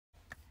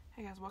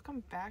Hey guys,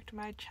 welcome back to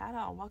my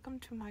channel. Welcome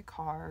to my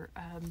car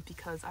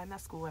because I'm at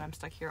school and I'm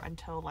stuck here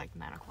until like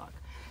 9 o'clock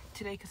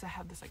today because I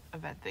have this like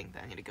event thing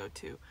that I need to go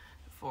to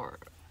for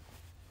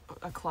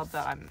a club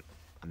that I'm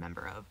a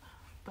member of.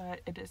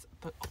 But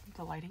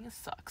the lighting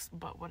sucks,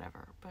 but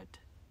whatever. But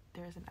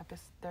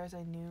there's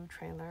a new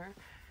trailer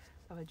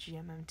of a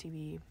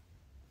GMMTV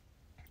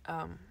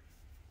BL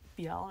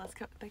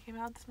that came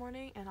out this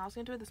morning, and I was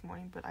gonna do it this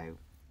morning, but I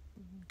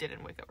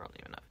didn't wake up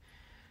early enough.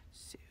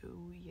 So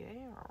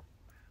yeah,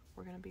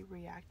 we're gonna be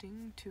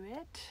reacting to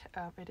it.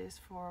 It is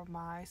for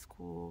my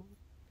school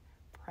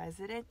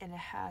president, and it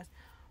has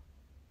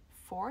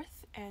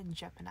Fourth and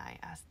Gemini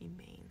as the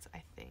mains.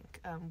 I think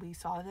we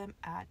saw them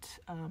at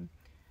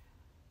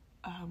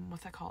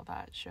what's that called,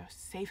 that show,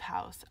 Safe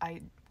House.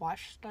 I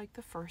watched like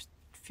the first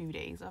few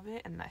days of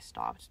it and I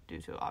stopped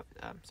due to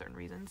certain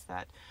reasons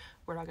that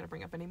we're not gonna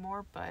bring up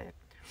anymore, but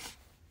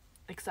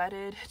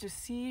excited to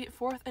see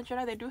Fourth and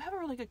Gemini. They do have a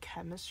really good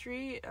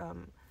chemistry.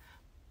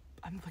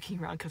 I'm looking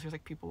around because there's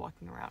like people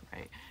walking around,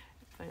 right?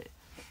 But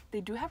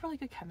they do have really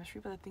good chemistry,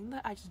 but the thing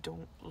that I just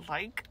don't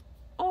like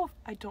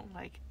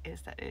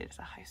is that it is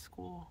a high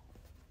school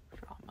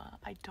drama.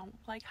 I don't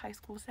like high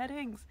school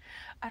settings.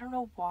 I don't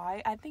know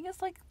why. I think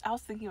it's like, I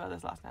was thinking about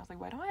this last night. I was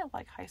like, why don't I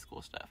like high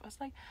school stuff? I was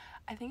like,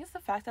 I think it's the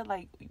fact that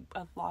like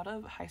a lot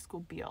of high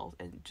school BLs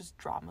and just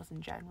dramas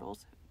in general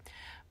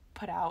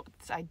put out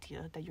this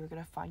idea that you're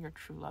gonna find your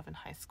true love in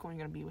high school and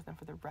you're gonna be with them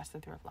for the rest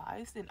of their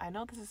lives. And I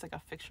know this is like a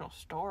fictional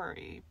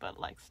story, but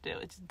like still,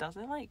 it just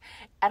doesn't like,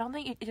 I don't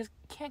think it just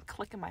can't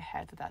click in my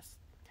head that that's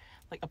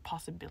like a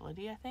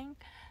possibility, I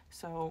think.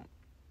 So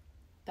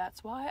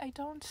that's why I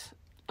don't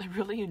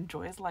really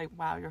enjoy. It's like,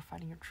 wow, you're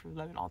finding your true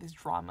love and all these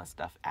drama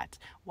stuff at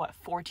what,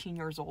 14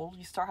 years old?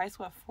 You start high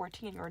school at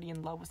 14 and you're already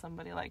in love with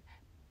somebody. Like,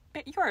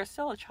 but you're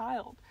still a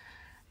child.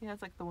 Yeah,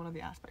 it's like one of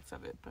the aspects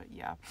of it. But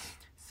yeah,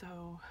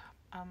 so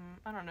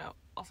I don't know.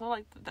 Also,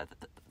 like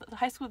the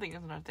high school thing is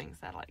one of the things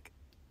that like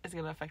is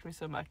gonna affect me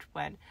so much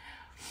when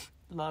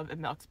Love and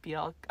Milk's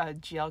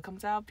GL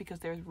comes out, because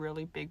there's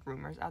really big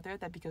rumors out there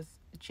that because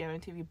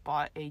GMMTV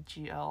bought a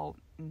GL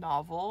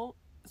novel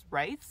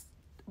rights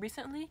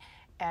recently,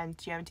 and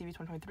GMMTV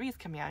 2023 is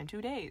coming out in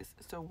 2 days.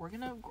 So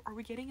are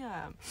we getting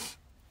a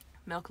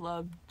Milk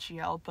Love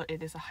GL, but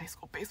it is a high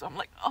school base? So I'm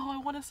like, oh, I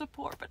want to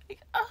support, but like,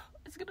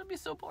 it's gonna be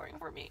so boring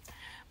for me.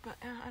 But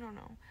I don't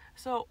know.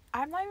 So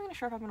I'm not even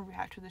sure if I'm gonna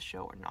react to this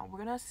show or not. We're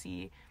gonna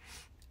see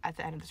at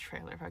the end of this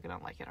trailer if I'm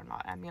gonna like it or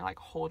not. I'm gonna like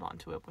hold on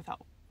to it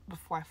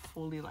before I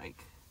fully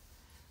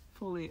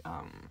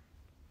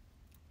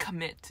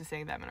commit to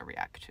saying that I'm gonna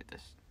react to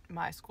this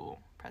my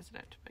school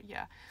president. But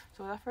yeah,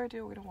 so without further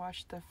ado, we're gonna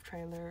watch the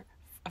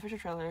official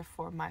trailer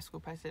for My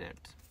School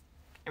President.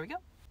 Here we go.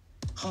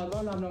 ขอต้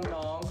อนรับ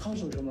น้องๆเข้า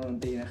สู่ชมรมดน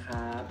ตรีนะค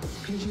รับ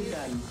พี่ชื่อ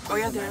กัน Oh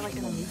yeah, they're like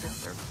in a music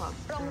club.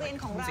 โรงเรียน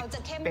ของเราจะ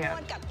เข้มงว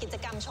ดกับกิจ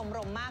กรรมชมร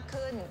มมาก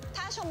ขึ้น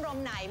ถ้าชมรม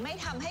ไหนไม่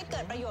ทำให้เกิ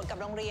ดประโยชน์กับ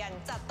โรงเรียน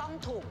จะต้อง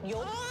ถูก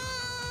ยุบ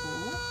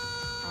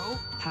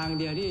ทาง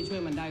เดียวที่จะช่ว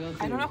ยมันได้ก็คื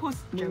อ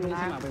มึง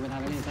สมัครเป็นประธาน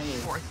นักเรียนซะเอง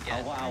เขา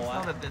ก็เอาว่า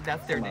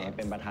เ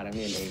ป็นประธานนักเ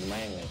รียนเองแ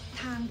ม่งเลย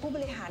ทางผู้บ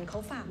ริหารเขา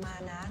ฝากมา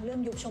นะเรื่อง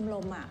ยุบชมร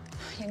มอ่ะ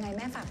ยังไงแ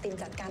ม่ฝากติม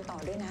จัดการต่อ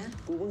ด้วยนะ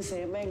กูเพิ่งเซ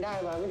ฟแม่งได้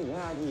มาไม่ถึง5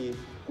 นาที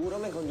กูต้อ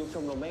งเป็นคนยุบช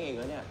มรมแม่งเอง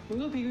แล้วเนี่ยมึง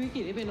ก็พลิกวิก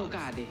ฤตให้เป็นโอก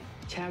าสดิ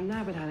แชมป์หน้า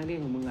ประธานนักเรีย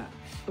นของมึงอ่ะ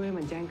ช่วยให้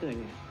มันแจ้งเกิด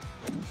ไง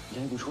จะ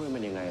ให้กูช่วยมั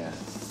นยังไงอ่ะ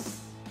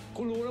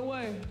กูรู้แล้วเ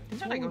ว้ย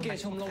ว่ามึงเกลียด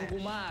ชมรมกู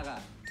มากอ่ะ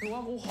ถือว่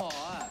ากูขอ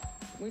อ่ะ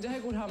มึงจะให้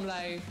กูทำอะไร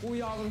กู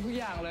ยอมมันทุก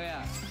อย่างเลย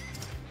อ่ะ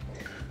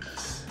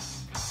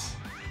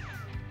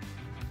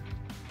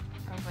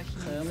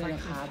เคิร์มเลยน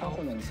ะคะต้องค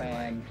นเหมือนแฟ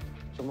น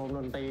ชมรมด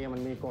นตรีมั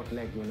นมีกฎเห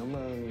ล็กอยู่นะ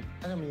มึง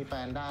ถ้าจะมีแฟ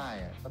นได้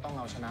ก็ต้องเ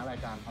อาชนะราย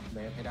การฮอตเว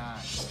ฟให้ได้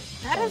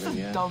That is a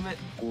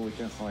กู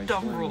จะคอยช่ว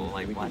ยมึง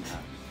วิธี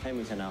ให้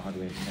มึงชนะฮอต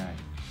เวฟให้ได้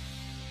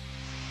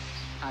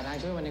หาทาง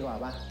ช่วยมันดีกว่า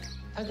ป่ะ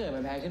ถ้าเกิดมั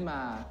นแพ้ขึ้นมา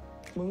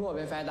มึงโหวตเ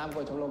ป็นแฟนตามก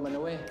ฎชมรมมันน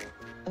ะเว้ย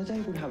แล้วจะใ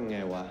ห้กูทำไง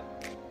วะ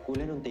กูเ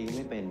ล่นดนตรีก็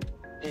ไม่เป็น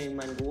เพลง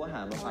มันกูว่าห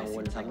ามาฟังว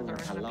นซ้ำเป็น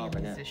1,000 รอบแล้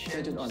วเนี่ยเจ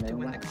อจุดอ่อนไหน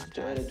บ้างเจ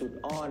อจุด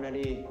อ่อนนะ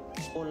ดิ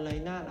คนไร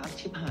น่ารัก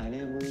ชิบหายเลย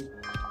มึง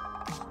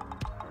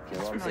เดี๋ย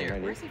วว่าเสียงอะไร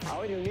ดิเอา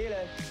ไปถึงนี่เล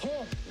ยโฮ่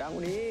ดังก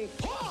ว่านี้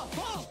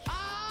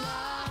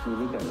มึงไ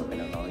ม่เกิดมาเป็น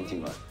นักร้องจริ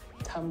งๆวะ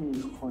ถ้ามี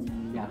คน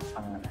อยาก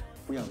ฟังนะ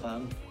กูอยากฟัง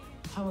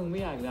ถ้ามึงไม่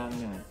อยากดัง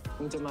เนี่ย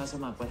มึงจะมาส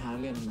มัครประธาน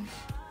เรียนทำไม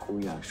กู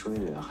อยากช่วย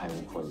เหลือใครบ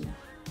างคน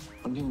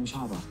ที่มึงช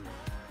อบอ่ะ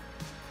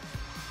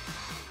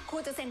ครู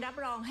จะเซ็นรับ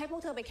รองให้พว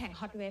กเธอไปแข่ง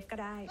ฮอตเวฟก็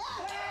ได้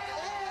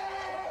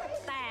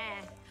แต่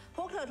พ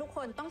วกเธอทุกค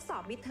นต้องสอ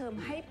บมิดเทอม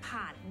ให้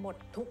ผ่านหมด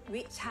ทุก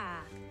วิชา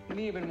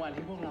นี่เป็นวัน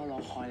ที่พวกเรารอ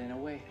คอยเลยนะ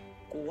เว้ย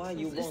กูว่า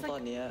ยุบวงตอ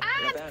นนี้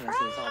เราไปอ่านหนัง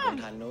สือสอบเป็น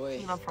ทันด้วย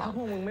ถ้าพ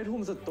วกมึงไม่ทุ่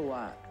มสุดตัว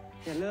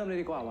อย่าเริ่มเลย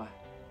ดีกว่าวะ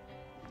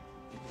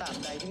ตราบ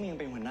ใดที่มึงยัง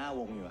เป็นหัวหน้า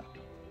วงอยู่อะ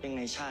ยังใ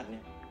นชาติเนี้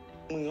ย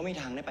มึงก็ไม่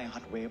ทางได้ไปฮ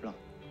อตเวฟหรอก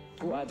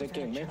กูอาจจะเ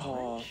ก่งไม่พอ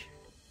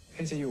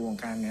ที่จะอยู่วง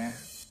การเนี้ย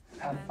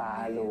ถ้าป้า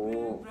รู้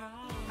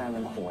แต่มั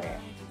นห่วย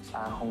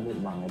ป้าคงผิด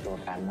หวังในตัว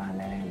การมากแ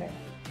น่ๆเลย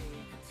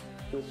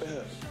ยุบไปเถ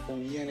อะวง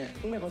เฮียเนี่ย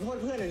มึงไม่ขอโทษ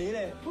เพื่อนอย่างนี้เ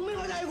ลยมึงไม่เ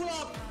ข้าใจกูหร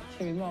อก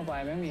ชีวิตมอปลา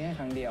ยไม่มีแค่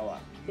ครั้งเดียวอ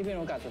ะที่เป็น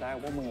โอกาสสุดท้ายขอ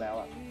งพวกมึงแล้ว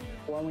อะ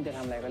กูว่ามึงจะท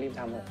ำอะไรก็รีบ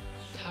ทำเถอะ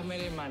ถ้าไม่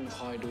ได้มันค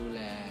อยดูแล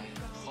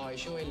คอย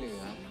ช่วยเหลื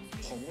อ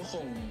ผมก็ค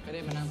งไม่ไ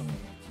ด้มานั่งตรง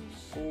นี้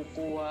กูก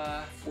ลัว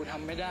กูท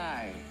ำไม่ได้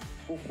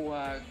กูกลัว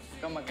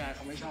กรรมการเข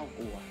าไม่ชอบ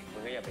กูมึ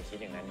งก็อย่าไปคิด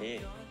อย่างนั้นดิ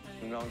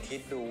มึงลองคิด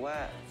ดูว่า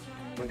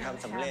มึงท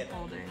ำสำเร็จ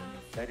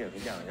แล้วเดี๋ยวทุ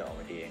กอย่างจะออก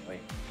มาดีเองเว้ย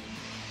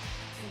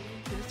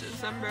This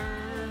December.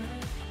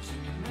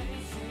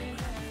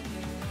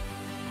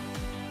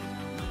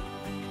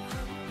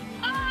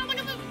 Look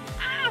at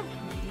them!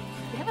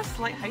 They have a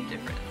slight height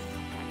difference.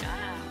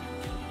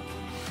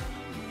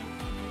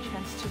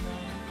 Chance to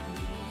know.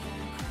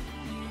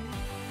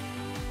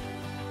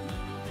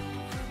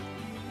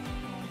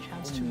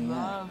 Chance to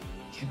love.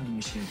 แค่มึงไ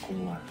ม่เชื่อกู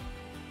อ่ะ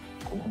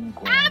กูก็ไม่ก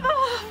ลัว The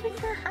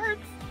finger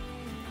hurts.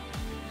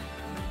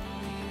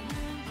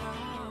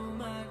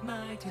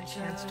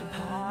 Chance to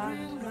bond.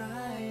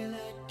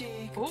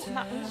 Oh,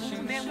 not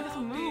man with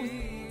some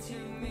moves.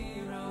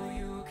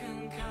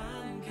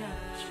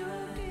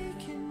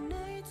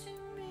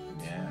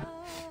 Yeah.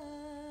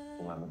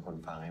 กูมาเป็นคน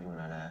ฟังให้มึง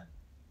แล้วนะ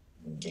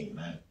มึงเก่ง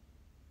มาก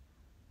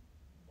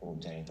ภูมิ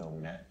ใจในตัวมึ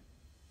งนะ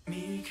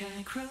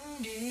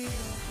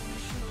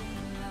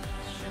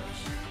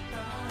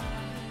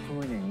พู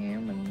ดอย่างเงี้ย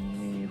มัน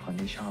มีคน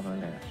ที่ชอบแล้ว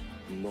แหละ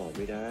บอกไ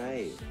ม่ได้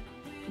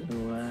ดู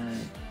ว่า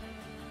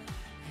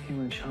ที่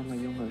มึงชอบมา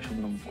ยุ่งกับชม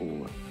รมกู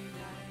อะ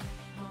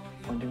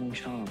คนที่มึง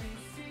ชอบ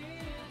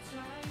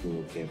กู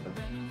เก็บอะ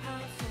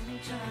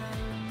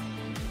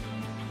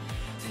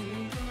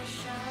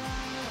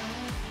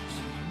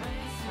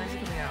When's it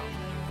coming out?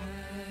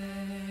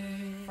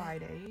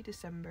 Friday,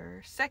 December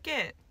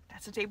 2nd.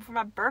 That's the day before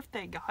my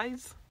birthday,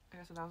 guys.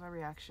 Okay, so that was my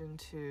reaction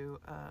to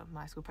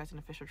my school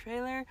president official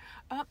trailer.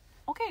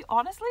 Okay,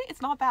 honestly,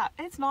 it's not bad.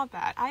 It's not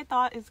bad. I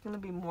thought it's gonna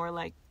be more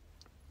like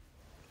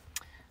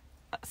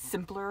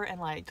simpler and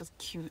like just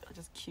cute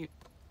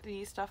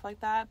stuff like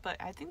that. But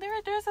I think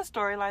there's a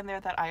storyline there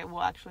that I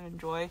will actually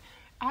enjoy.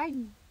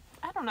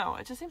 I don't know.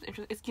 It just seems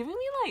interesting. It's giving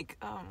me like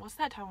what's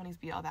that Taiwanese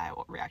BL that I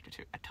reacted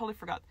to? I totally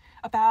forgot.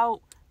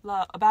 About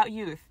love, about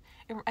youth.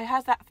 It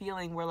has that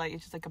feeling where like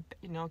it's just like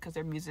because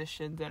they're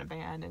musicians in a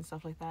band and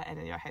stuff like that, and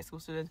then you're high school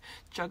students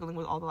juggling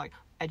with all the like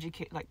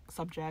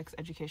subjects,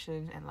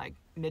 education, and like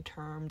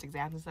midterms,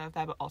 exams and stuff like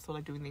that, but also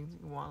like doing things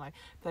you want, like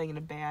playing in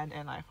a band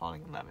and like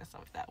falling in love and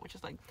stuff like that, which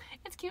is like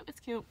it's cute.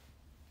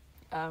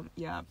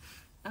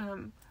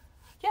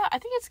 Yeah, I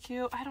think it's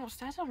cute. I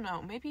don't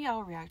know. Maybe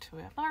I'll react to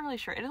it. I'm not really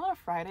sure. It is on a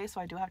Friday, so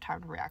I do have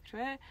time to react to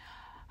it.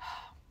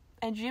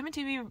 And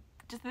GMTV.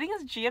 Just the thing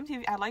is,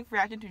 GMTV. I like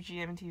reacting to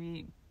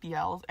GMTV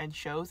BLs and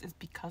shows is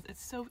because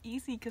it's so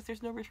easy because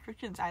there's no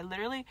restrictions. I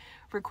literally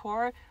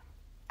record,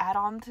 add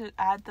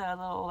the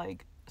little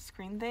like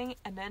screen thing,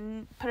 and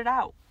then put it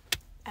out.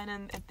 And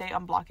then if they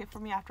unblock it for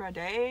me after a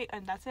day,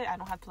 and that's it. I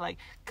don't have to like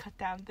cut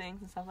down things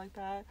and stuff like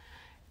that.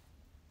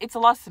 It's a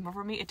lot simpler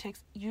for me. It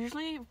takes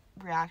usually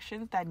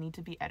reactions that need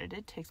to be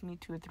edited takes me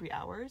 2 or 3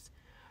 hours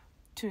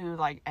to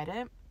like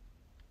edit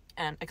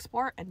and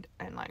export and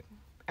like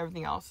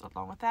everything else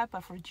along with that.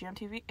 But for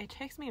GMTV, it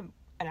takes me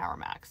an hour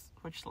max,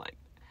 which like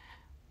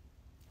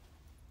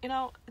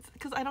it's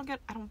because I don't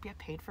get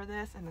paid for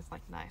this, and it's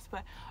like nice.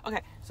 But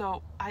okay,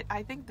 so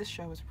I think this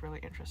show is really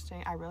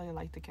interesting. I really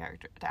like the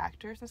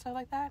actors and stuff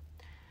like that.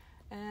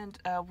 And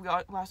we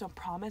also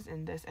promise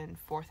in this and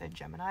Fourth and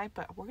Gemini,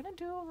 but we're gonna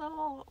do a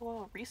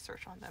little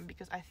research on them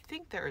because I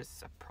think there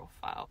is a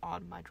profile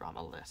on my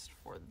drama list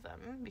for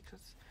them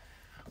because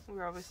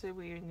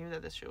we knew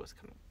that this show was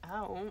coming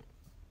out.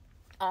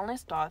 I only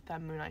thought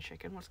that Moonlight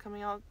Chicken was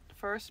coming out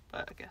first,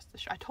 but I guess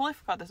I totally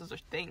forgot this is a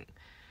thing.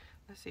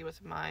 Let's see,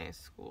 what's my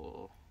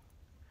school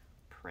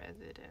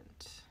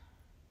president?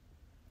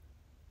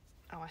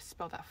 Oh, I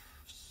spelled that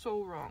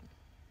so wrong.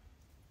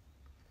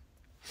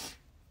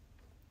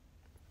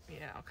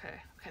 Yeah,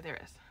 okay, there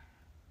it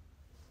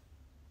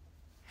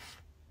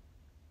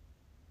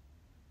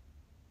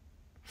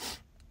is.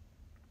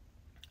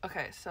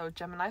 Okay, so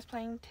Gemini's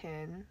playing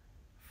Tin,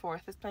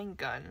 Fourth is playing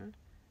Gun.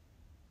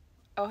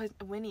 Oh,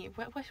 Winnie,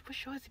 what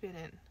show has he been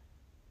in?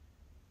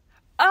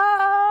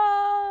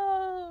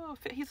 Oh,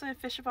 he's in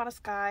Fish Upon a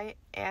Sky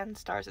and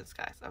Stars in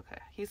Skies.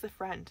 Okay, he's the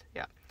friend,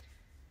 yeah.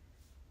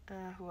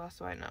 Who else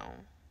do I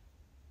know?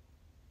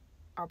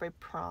 Arbe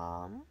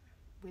Prom,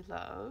 we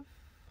love.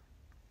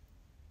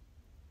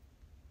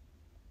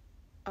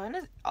 An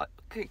is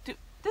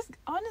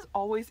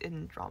always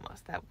in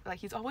dramas that like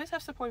he's always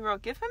have supporting role.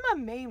 Give him a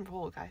main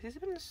role, guys. He's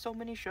been in so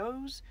many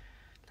shows.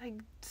 Like,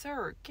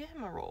 sir, give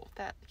him a role.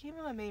 Give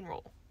him a main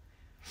role.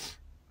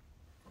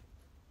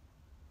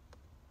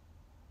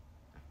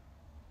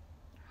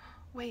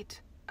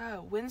 Wait,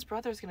 Wynn's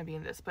brother is gonna be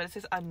in this, but it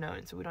says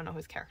unknown, so we don't know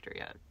his character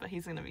yet. But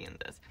he's gonna be in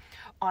this.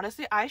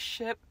 Honestly, I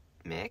ship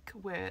Mick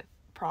with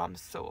Prom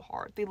so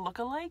hard. They look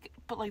alike,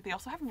 but like they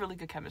also have really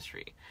good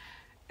chemistry.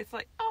 It's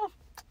like, oh,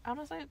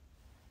 honestly,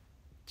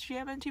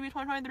 GMNTV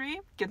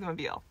 2023, give them a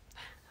BL.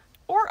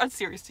 Or a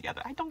series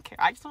together. I don't care.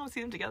 I just want to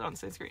see them together on the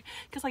same screen.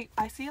 Because, like,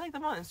 I see, like,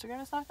 them on Instagram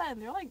and stuff like that,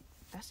 and they're, like,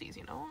 besties,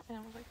 And I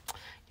was like,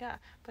 yeah.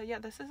 But, yeah,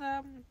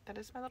 that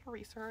is my little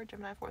research.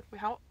 Gemini Fourth.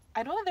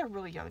 I know that they're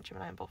really young,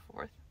 Gemini and both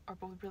Fourth. are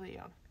both really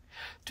young.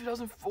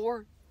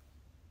 2004.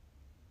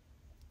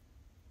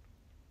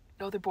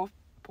 No, they're both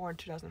born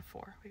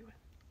 2004. Wait, what?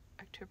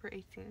 October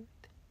 18th.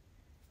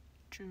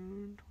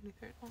 June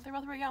 23rd. Well, they're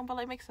both very young, but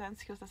like makes sense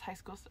because it's high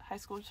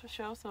school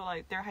show. So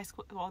like they're high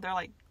school. Well, they're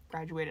like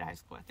graduated high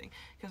school, I think,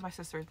 because my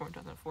sister is born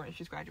 2004 and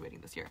she's graduating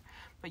this year.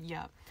 But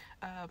yeah,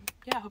 I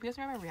hope you guys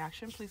enjoyed my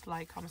reaction. Please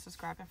like, comment,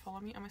 subscribe, and follow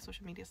me on my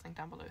social medias linked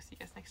down below. See you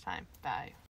guys next time. Bye.